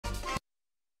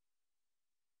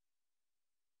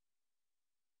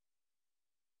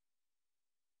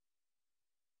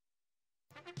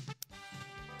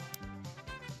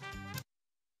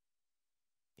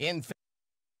In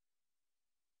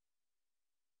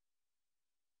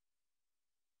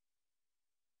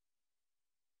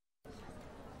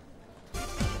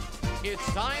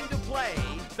It's time to play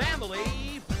Family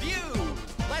Feud.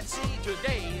 Let's see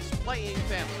today's playing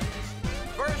families.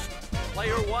 First,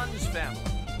 player one's family.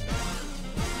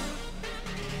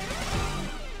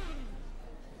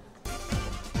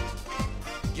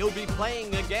 You'll be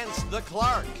playing against the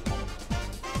Clark.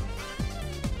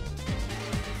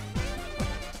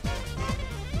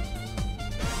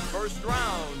 First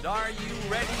round, are you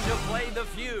ready to play the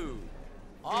feud?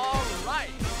 All right,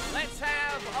 let's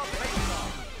have a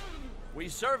face-off. We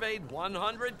surveyed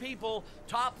 100 people.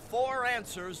 Top 4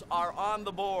 answers are on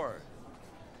the board.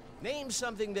 Name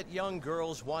something that young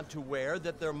girls want to wear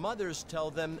that their mothers tell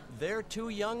them they're too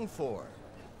young for.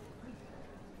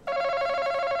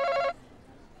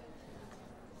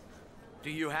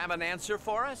 Do you have an answer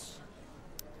for us?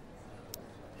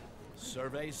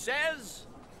 Survey says...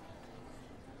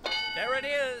 there it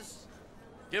is.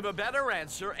 Give a better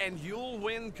answer and you'll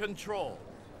win control.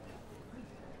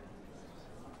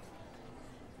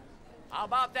 How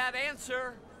about that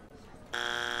answer?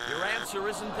 Your answer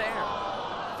isn't there.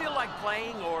 Feel like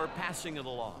playing or passing it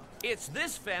along? It's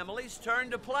this family's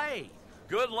turn to play.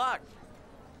 Good luck.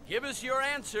 Give us your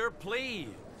answer, please.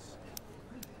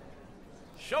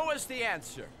 Show us the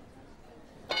answer.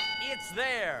 It's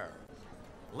there.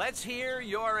 Let's hear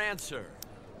your answer.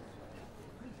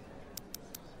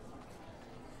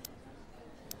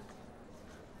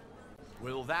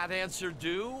 Will that answer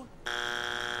do?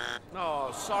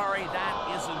 Oh, sorry,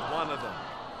 that isn't one of them.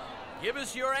 Give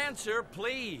us your answer,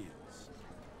 please.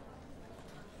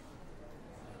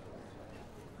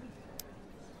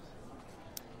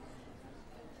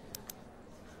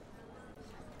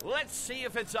 Let's see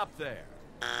if it's up there.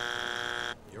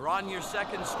 You're on your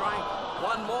second strike.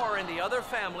 One more and the other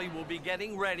family will be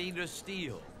getting ready to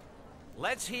steal.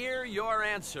 Let's hear your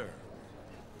answer.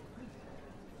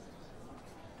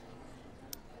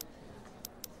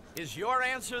 Is your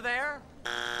answer there?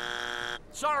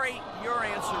 Sorry, your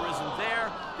answer isn't there.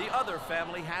 The other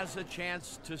family has a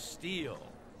chance to steal.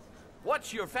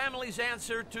 What's your family's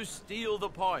answer to steal the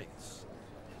points?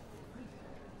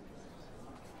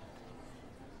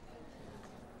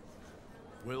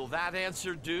 Will that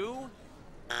answer do?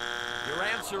 Your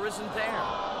answer isn't there.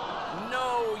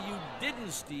 No, you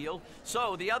didn't steal,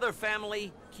 so the other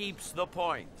family keeps the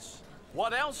points.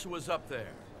 What else was up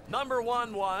there? Number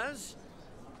 1 was...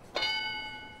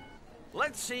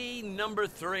 let's see number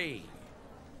 3.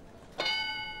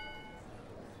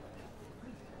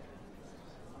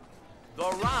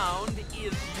 The round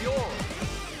is yours.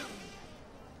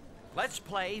 Let's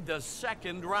play the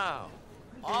second round.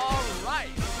 All right,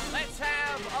 let's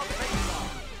have a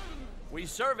face-off. We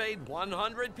surveyed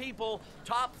 100 people.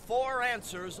 Top 4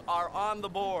 answers are on the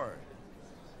board.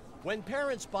 When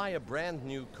parents buy a brand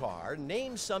new car,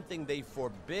 name something they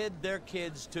forbid their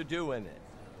kids to do in it.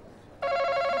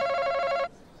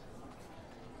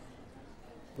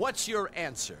 What's your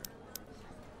answer?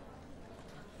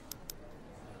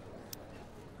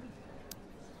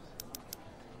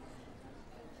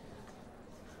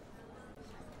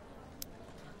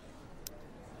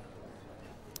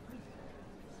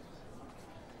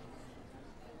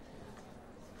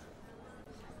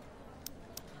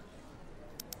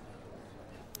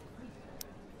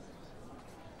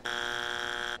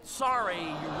 Sorry,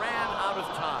 you ran out of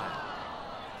time.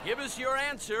 Give us your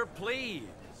answer, please.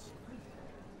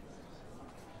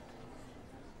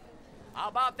 How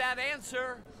about that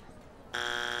answer?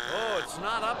 Oh, it's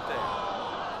not up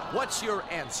there. What's your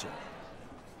answer?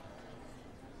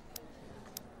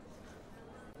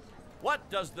 What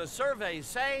does the survey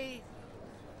say?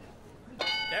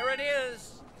 There it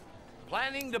is.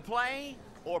 Planning to play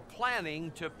or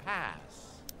planning to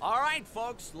pass? All right,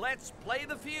 folks, let's play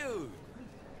the feud.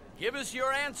 Give us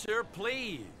your answer,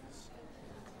 please.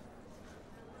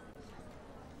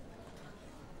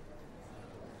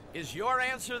 Is your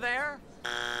answer there?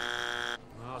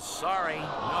 Oh, sorry,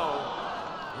 no.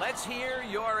 Let's hear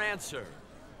your answer.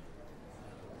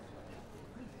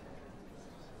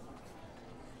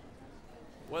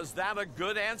 Was that a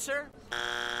good answer?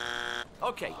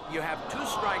 Okay, you have 2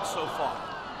 strikes so far.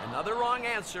 Another wrong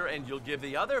answer and you'll give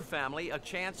the other family a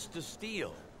chance to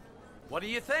steal. What do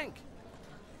you think?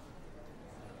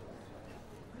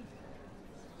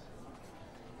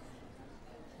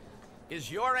 Is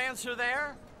your answer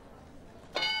there?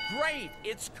 Great,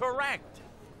 it's correct.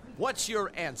 What's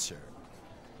your answer?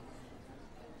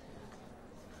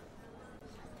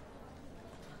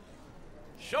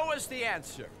 Show us the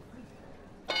answer.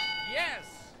 Yes.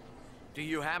 Do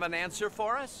you have an answer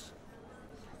for us?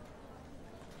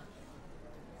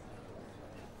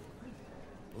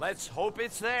 Let's hope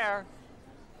it's there.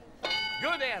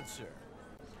 Good answer.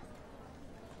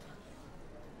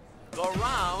 The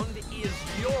round is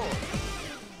yours.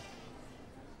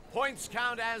 Points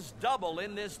count as double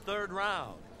in this third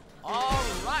round. All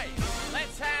right,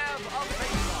 let's have a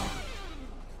face-off.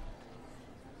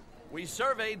 We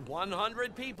surveyed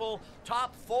 100 people.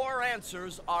 Top 4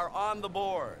 answers are on the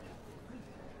board.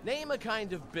 Name a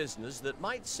kind of business that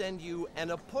might send you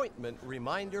an appointment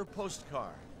reminder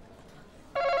postcard.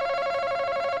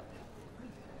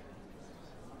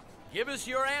 Give us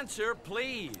your answer,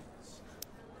 please.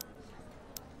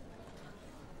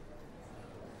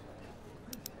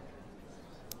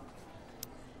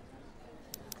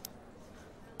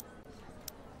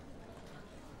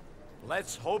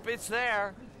 Let's hope it's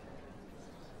there.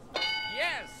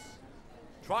 Yes!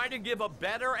 Try to give a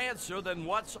better answer than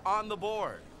what's on the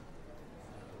board.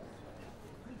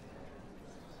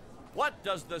 What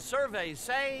does the survey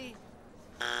say?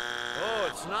 Oh,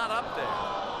 it's not up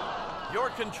there. Your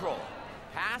control.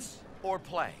 Pass or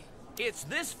play. It's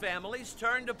this family's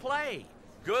turn to play.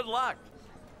 Good luck.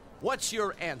 What's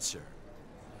your answer?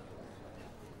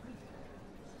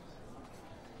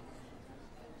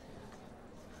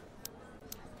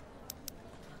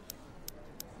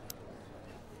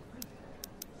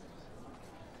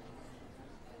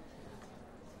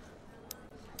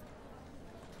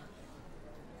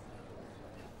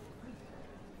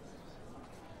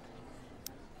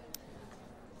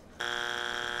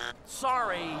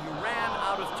 Sorry, you ran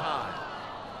out of time.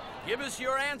 Give us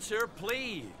your answer,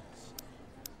 please.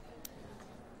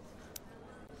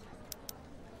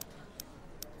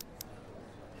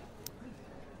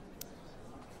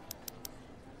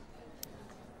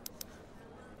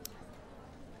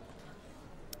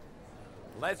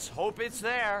 Let's hope it's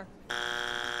there.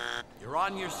 You're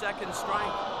on your second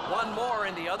strike. One more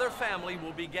and the other family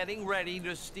will be getting ready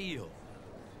to steal.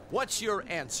 What's your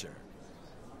answer?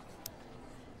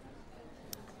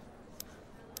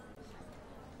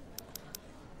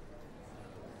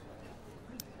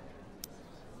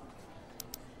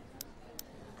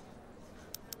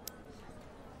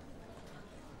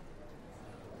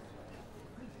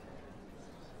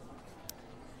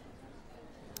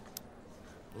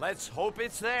 Let's hope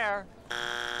it's there.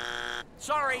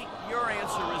 Sorry, your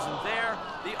answer isn't there.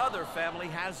 The other family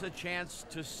has a chance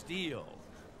to steal.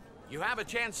 You have a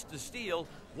chance to steal.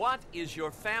 What is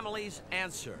your family's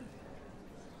answer?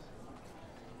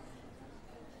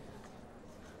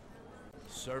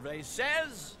 Survey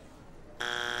says...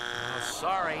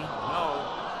 sorry, no.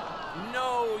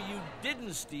 No, you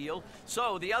didn't steal,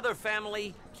 so the other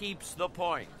family keeps the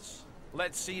points.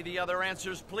 Let's see the other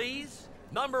answers, please.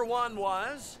 Number 1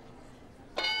 was...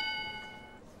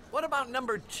 What about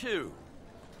number 2?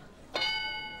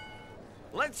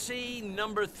 Let's see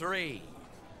number 3.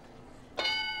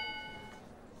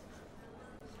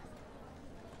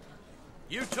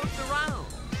 You took the round.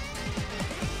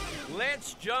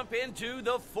 Let's jump into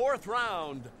the 4th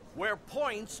round, where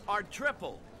points are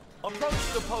triple.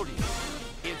 Approach the podium.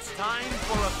 It's time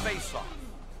for a face-off.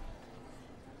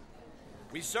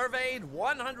 We surveyed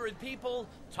 100 people.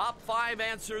 Top 5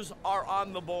 answers are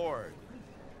on the board.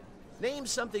 Name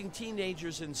something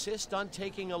teenagers insist on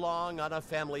taking along on a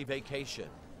family vacation.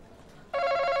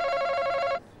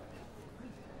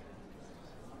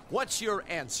 What's your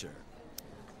answer?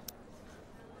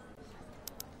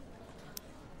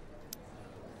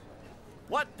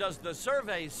 What does the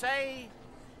survey say?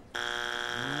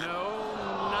 No,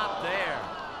 not there.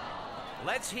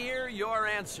 Let's hear your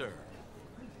answer.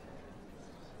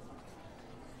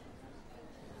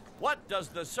 What does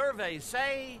the survey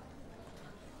say?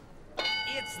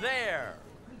 It's there.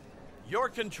 Your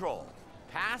control.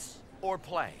 Pass or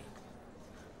play.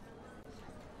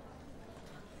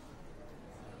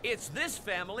 It's this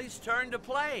family's turn to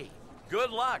play. Good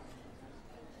luck.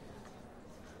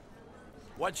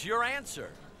 What's your answer?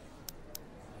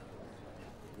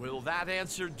 Will that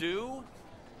answer do?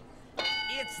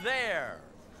 It's there.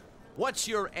 What's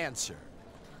your answer?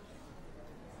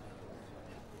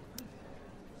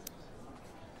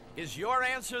 Is your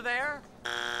answer there?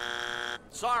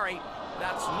 Sorry,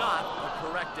 that's not the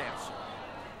correct answer.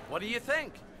 What do you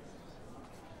think?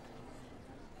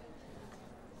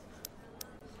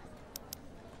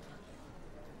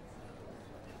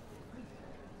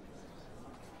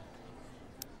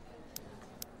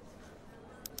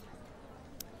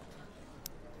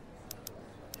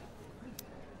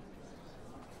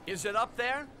 Is it up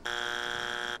there?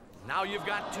 Now you've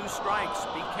got 2 strikes.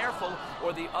 Be careful,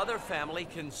 or the other family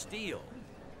can steal.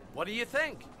 What do you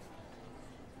think?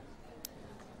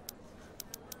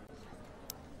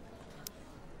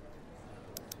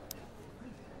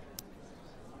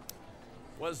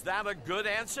 Was that a good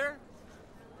answer?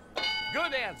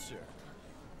 Good answer.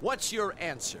 What's your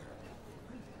answer?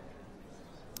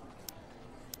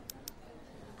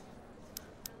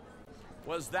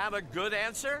 Was that a good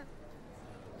answer?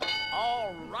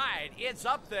 All right, it's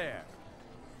up there.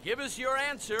 Give us your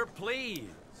answer, please.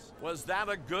 Was that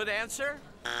a good answer?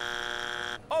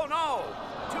 Oh no!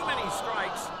 Too many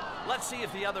strikes. Let's see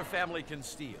if the other family can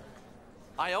steal.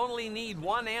 I only need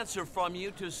one answer from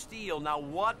you to steal. Now,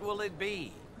 what will it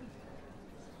be?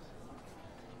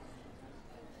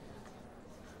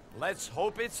 Let's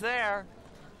hope it's there.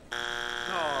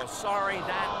 Oh, sorry,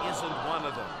 that isn't one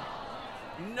of them.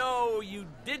 No, you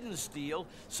didn't steal,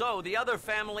 so the other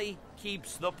family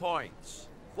keeps the points.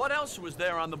 What else was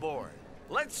there on the board?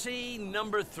 Let's see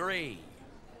number 3.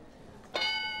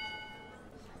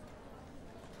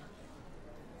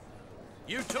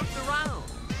 You took the round.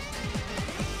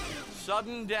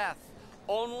 Sudden death.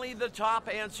 Only the top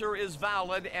answer is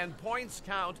valid and points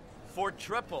count for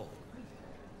triple.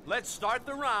 Let's start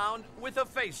the round with a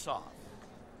face-off.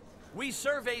 We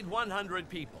surveyed 100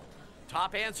 people.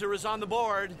 Top answer is on the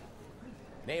board.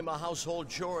 Name a household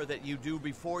chore that you do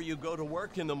before you go to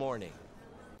work in the morning.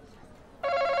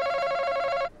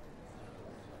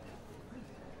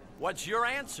 What's your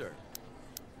answer?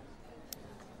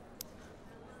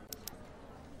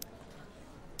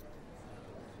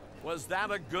 Was that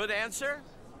a good answer?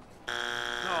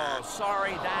 Oh,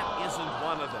 sorry, that isn't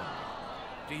one of them.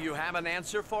 Do you have an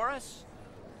answer for us?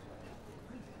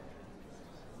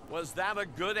 Was that a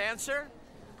good answer?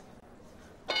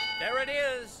 There it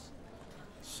is.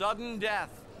 Sudden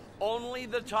death. Only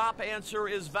the top answer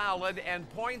is valid and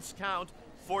points count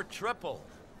for triple.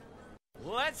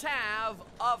 Let's have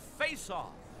a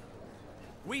face-off.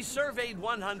 We surveyed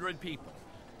 100 people.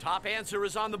 Top answer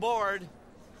is on the board.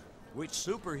 Which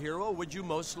superhero would you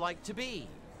most like to be?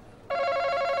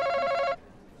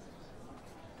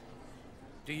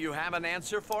 Do you have an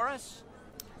answer for us?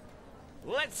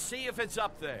 Let's see if it's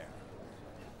up there.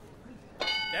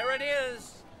 There it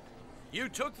is. You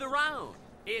took the round.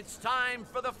 It's time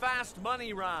for the fast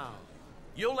money round.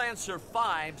 You'll answer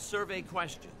 5 survey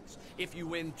questions. If you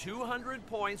win 200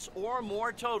 points or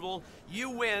more total, you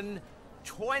win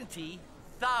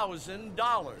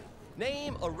 $20,000.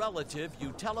 Name a relative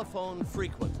you telephone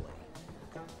frequently.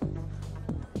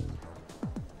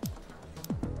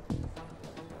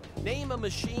 Name a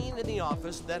machine in the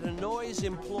office that annoys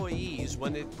employees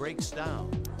when it breaks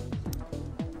down.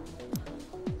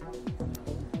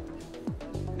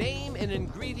 Name an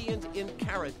ingredient in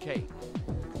carrot cake.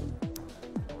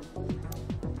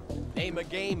 Name a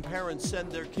game parents send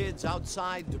their kids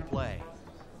outside to play.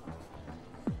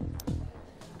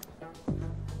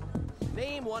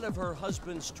 Name one of her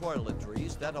husband's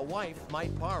toiletries that a wife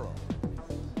might borrow.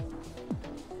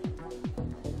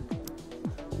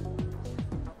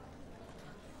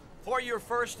 For your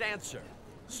first answer,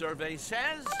 survey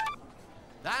says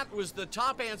that was the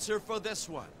top answer for this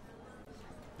one.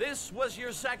 This was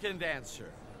your second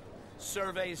answer.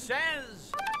 Survey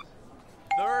says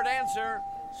third answer.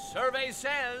 Survey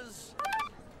says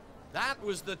that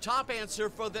was the top answer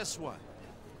for this one.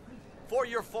 For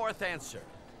your fourth answer,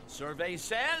 survey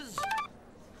says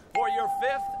for your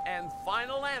fifth and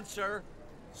final answer,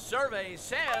 survey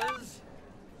says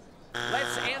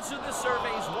let's answer the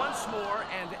surveys once more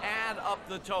and add up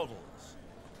the totals.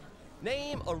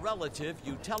 Name a relative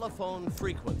you telephone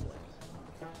frequently.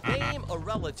 Name a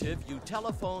relative you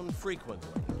telephone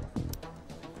frequently.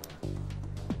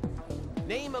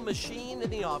 Name a machine in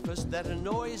the office that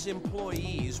annoys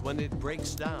employees when it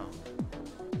breaks down.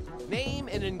 Name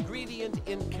an ingredient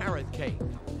in carrot cake.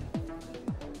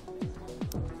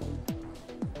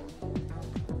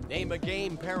 Name a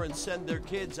game parents send their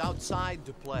kids outside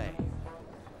to play.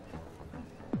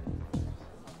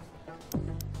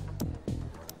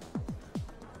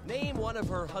 Name one of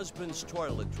her husband's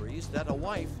toiletries that a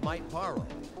wife might borrow.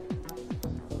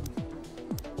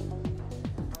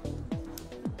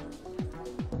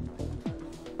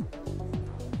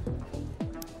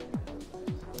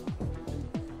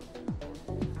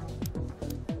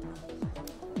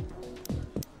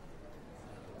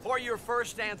 For your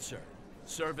first answer,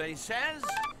 survey says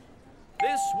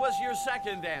this was your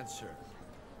second answer.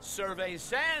 Survey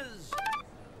says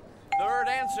third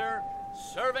answer.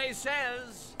 Survey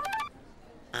says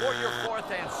for your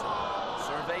fourth answer,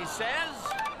 survey says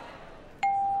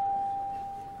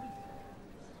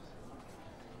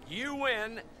you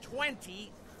win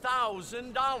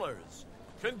 $20,000.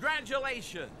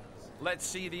 Congratulations. Let's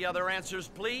see the other answers,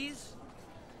 please.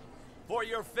 For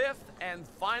your fifth and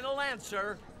final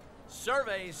answer,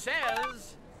 survey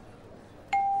says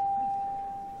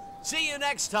See you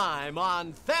next time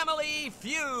on Family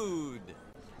Feud.